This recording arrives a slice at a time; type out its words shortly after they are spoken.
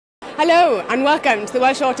Hello and welcome to the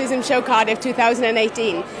Welsh Autism Show Cardiff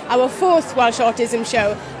 2018, our fourth Welsh Autism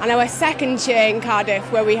Show and our second year in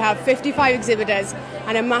Cardiff, where we have 55 exhibitors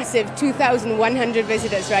and a massive 2,100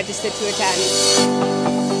 visitors registered to attend.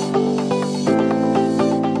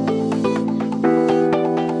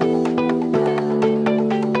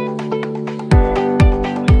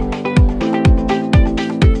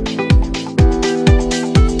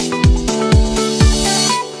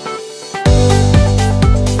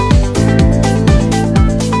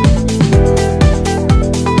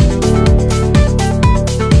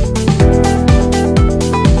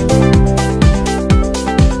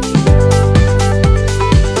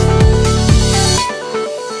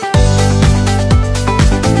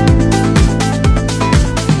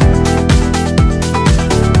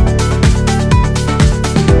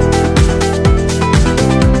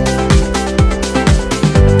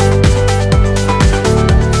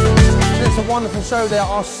 Wonderful show. There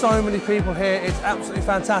are so many people here, it's absolutely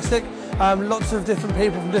fantastic. Lots of different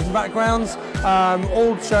people from different backgrounds,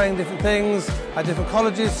 all showing different things at different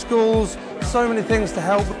colleges, schools, so many things to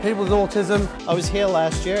help people with autism. I was here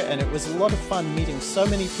last year and it was a lot of fun meeting so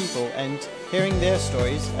many people and hearing their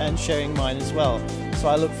stories and sharing mine as well. So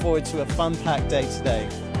I look forward to a fun-packed day today.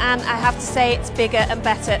 And I have to say it's bigger and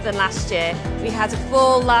better than last year. We had a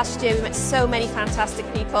ball last year, we met so many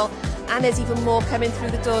fantastic people, and there's even more coming through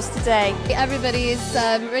the doors today. Everybody is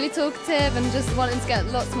really talkative and just wanting to get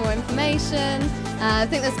lots more information. I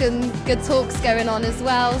think there's good talks going on as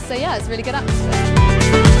well, so yeah, it's a really good atmosphere.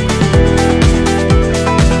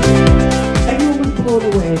 Everyone was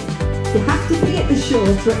blown away. You have to be at the show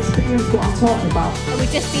to experience what I'm talking about.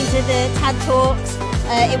 We've just been to the TAD Talks.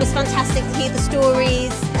 It was fantastic to hear the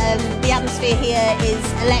stories. The atmosphere here is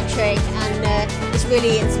electric and it's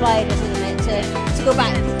really inspired us, isn't it, to go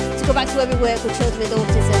back to where we work with children with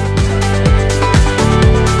autism.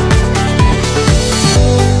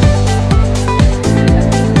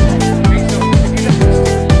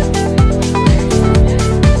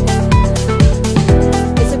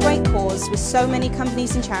 With so many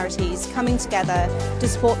companies and charities coming together to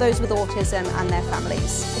support those with autism and their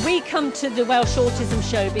families. We come to the Welsh Autism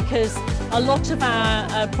Show because a lot of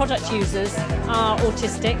our product users are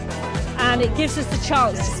autistic, and it gives us the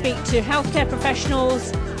chance to speak to healthcare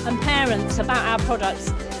professionals and parents about our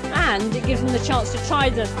products, and it gives them the chance to try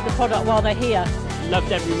the product while they're here.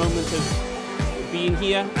 Loved every moment of being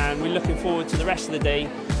here, and we're looking forward to the rest of the day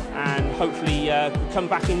and hopefully come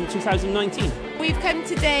back in 2019. We've come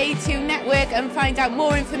today to network and find out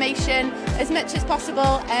more information as much as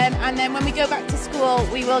possible, and then when we go back to school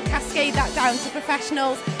we will cascade that down to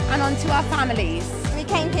professionals and onto our families. We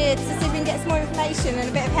came here to see if we can get some more information and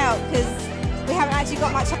a bit of help because we haven't actually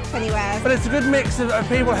got much help anywhere. But it's a good mix of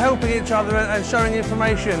people helping each other and showing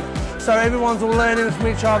information. So everyone's all learning from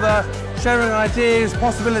each other, sharing ideas,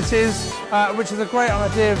 possibilities, which is a great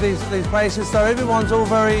idea of these places. So everyone's all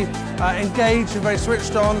very engaged and very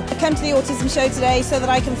switched on. I came to the Autism Show today so that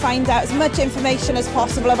I can find out as much information as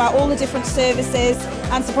possible about all the different services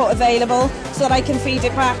and support available, so that I can feed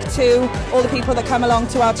it back to all the people that come along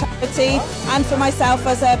to our charity and for myself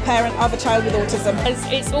as a parent of a child with autism.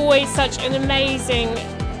 It's always such an amazing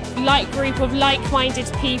group of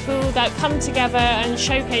like-minded people that come together and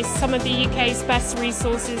showcase some of the UK's best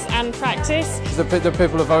resources and practice. The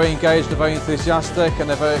people are very engaged, they're very enthusiastic, and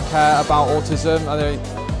they very care about autism, and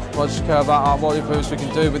they much care about what improvements we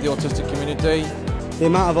can do with the autistic community. The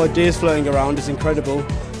amount of ideas floating around is incredible,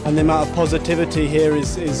 and the amount of positivity here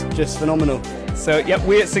is just phenomenal. So yeah,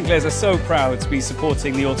 we at St Clair's are so proud to be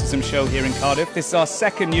supporting the Autism Show here in Cardiff. This is our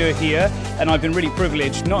second year here, and I've been really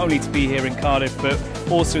privileged not only to be here in Cardiff but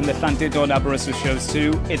also in the Llandudno and Aberystwyth shows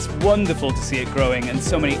too. It's wonderful to see it growing, and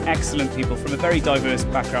so many excellent people from a very diverse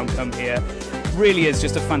background come here. Really is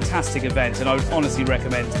just a fantastic event, and I would honestly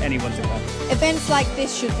recommend anyone to come. Events like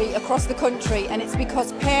this should be across the country, and it's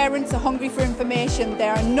because parents are hungry for information.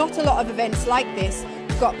 There are not a lot of events like this.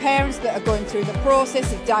 We've got parents that are going through the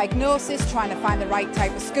process of diagnosis, trying to find the right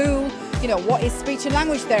type of school. You know, what is speech and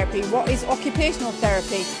language therapy? What is occupational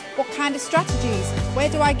therapy? What kind of strategies? Where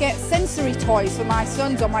do I get sensory toys for my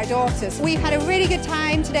sons or my daughters? We've had a really good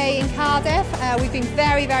time today in Cardiff. We've been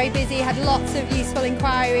very, very busy, had lots of useful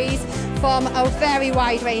inquiries from a very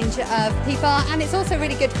wide range of people, and it's also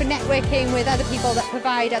really good for networking with other people that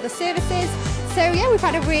provide other services. So yeah, we've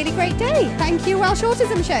had a really great day. Thank you, Welsh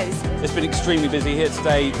Autism Shows. It's been extremely busy here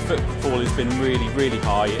today. Footfall has been really, really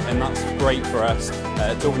high, and that's great for us.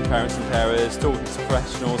 talking to parents and carers, talking to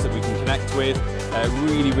professionals that we can connect with.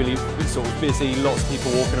 Really sort of busy, lots of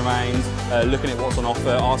people walking around, looking at what's on offer,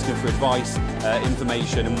 asking for advice,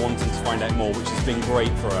 information and wanting to find out more, which has been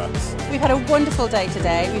great for us. We've had a wonderful day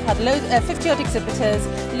today. We've had 50 odd exhibitors,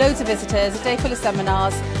 loads of visitors, a day full of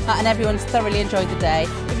seminars, and everyone's thoroughly enjoyed the day.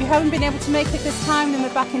 If you haven't been able to make it this time, then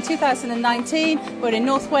we're back in 2019. We're in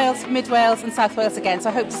North Wales, Mid Wales and South Wales again, so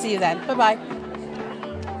I hope to see you then. Bye bye.